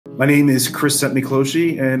My name is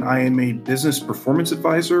Szentmiklosy, and I am a business performance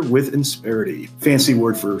advisor with Insperity, fancy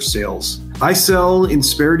word for sales. I sell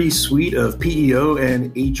Insperity's suite of PEO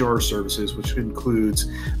and HR services, which includes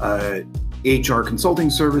HR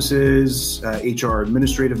consulting services, HR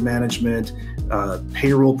administrative management,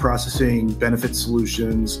 payroll processing, benefit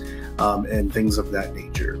solutions, and things of that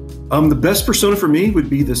nature. The best persona for me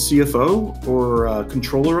would be the CFO or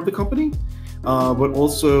controller of the company. But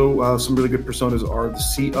also some really good personas are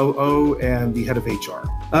the COO and the head of HR.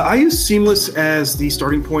 I use Seamless as the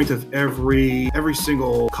starting point of every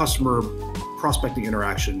single customer prospecting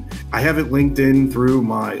interaction. I have it linked in through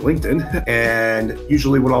my LinkedIn, and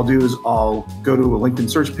usually what I'll do is I'll go to a LinkedIn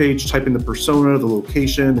search page, type in the persona, the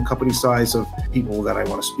location, the company size of people that I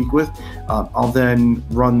want to speak with. I'll then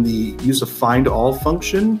use the find all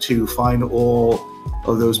function to find all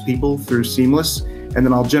of those people through Seamless. And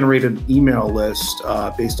then I'll generate an email list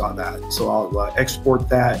based on that. So I'll export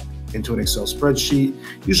that into an Excel spreadsheet,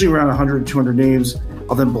 usually around 100, 200 names.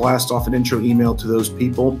 I'll then blast off an intro email to those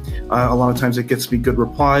people. A lot of times it gets me good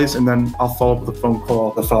replies, and then I'll follow up with a phone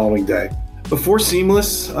call the following day. Before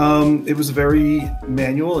Seamless, it was a very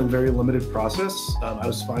manual and very limited process. I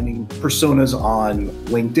was finding personas on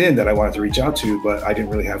LinkedIn that I wanted to reach out to, but I didn't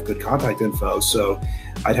really have good contact info. So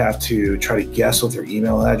I'd have to try to guess what their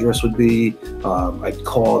email address would be. I'd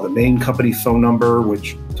call the main company phone number,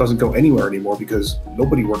 which doesn't go anywhere anymore because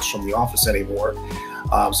nobody works from the office anymore.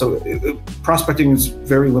 Prospecting is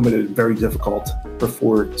very limited and very difficult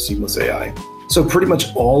before SeamlessAI. So pretty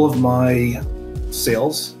much all of my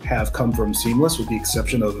sales have come from Seamless with the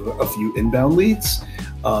exception of a few inbound leads.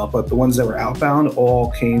 But the ones that were outbound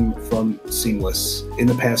all came from Seamless. In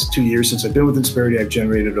the past 2 years since I've been with Insperity, I've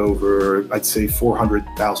generated over, I'd say,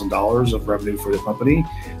 $400,000 of revenue for the company.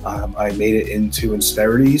 I made it into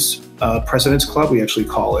Insperity's President's Club. We actually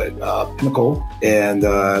call it Pinnacle, and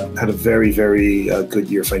had a very, very good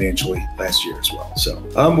year financially last year as well. So,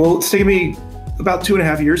 well, it's taken me about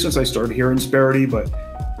 2.5 years since I started here in Insperity, but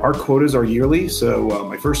our quotas are yearly. So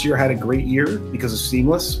my first year had a great year because of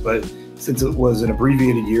Seamless, but since it was an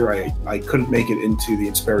abbreviated year, I couldn't make it into the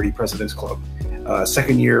Insperity President's Club.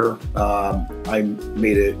 Second year, I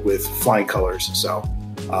made it with flying colors. So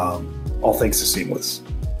all thanks to Seamless.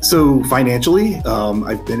 So financially,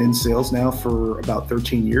 I've been in sales now for about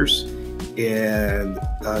 13 years. And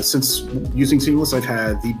since using Seamless, I've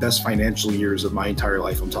had the best financial years of my entire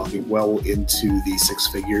life. I'm talking well into the 6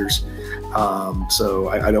 figures. So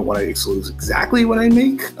I don't want to exclude exactly what I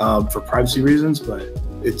make for privacy reasons, but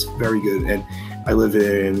it's very good. And I live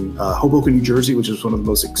in Hoboken, New Jersey, which is one of the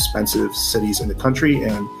most expensive cities in the country,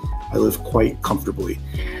 and I live quite comfortably.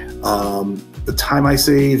 The time I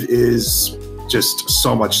save is just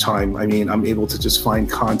so much time. I mean, I'm able to just find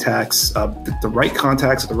contacts, the right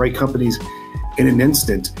contacts at the right companies in an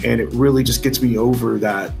instant, and it really just gets me over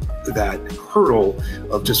that hurdle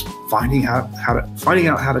of just finding out how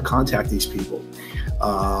to contact these people.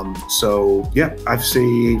 So yeah, I've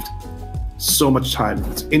saved so much time.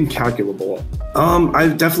 It's incalculable. I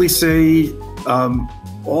definitely say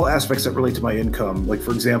all aspects that relate to my income. Like,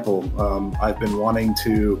 for example, I've been wanting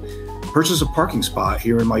to purchase a parking spot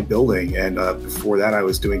here in my building. And before that, I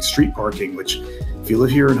was doing street parking, which if you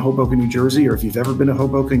live here in Hoboken, New Jersey, or if you've ever been to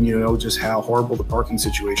Hoboken, you know just how horrible the parking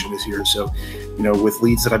situation is here. So, you know, with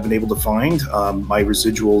leads that I've been able to find, my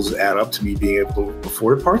residuals add up to me being able to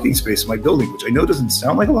afford a parking space in my building, which I know doesn't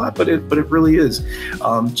sound like a lot, but it really is.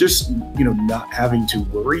 Just, you know, not having to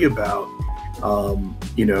worry about,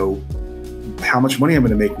 you know, how much money I'm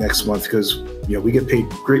going to make next month, because, you know, we get paid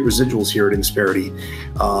great residuals here at Insperity.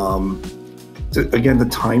 Again, the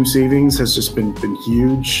time savings has just been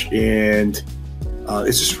huge, and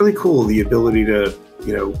it's just really cool, the ability to,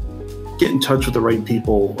 you know, get in touch with the right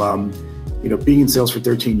people. You know, being in sales for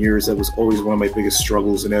 13 years, that was always one of my biggest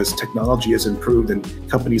struggles. And as technology has improved and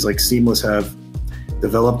companies like Seamless have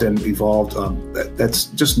developed and evolved, that's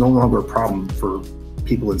just no longer a problem for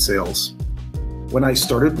people in sales. When I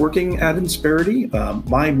started working at Insperity,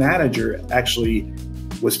 my manager actually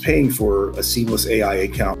was paying for a SeamlessAI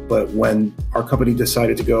account. But when our company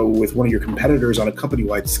decided to go with one of your competitors on a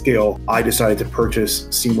company-wide scale, I decided to purchase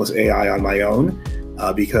SeamlessAI on my own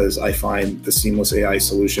because I find the SeamlessAI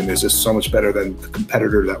solution is just so much better than the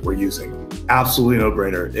competitor that we're using. Absolutely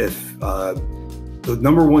no-brainer. If the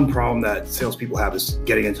number one problem that salespeople have is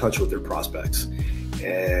getting in touch with their prospects.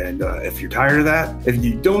 And if you're tired of that, if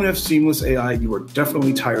you don't have SeamlessAI, you are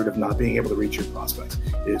definitely tired of not being able to reach your prospects.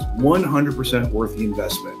 It is 100% worth the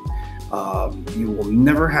investment. You will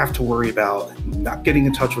never have to worry about not getting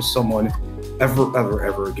in touch with someone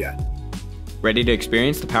ever again. Ready to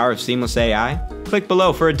experience the power of SeamlessAI? Click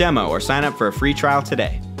below for a demo or sign up for a free trial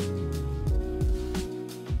today.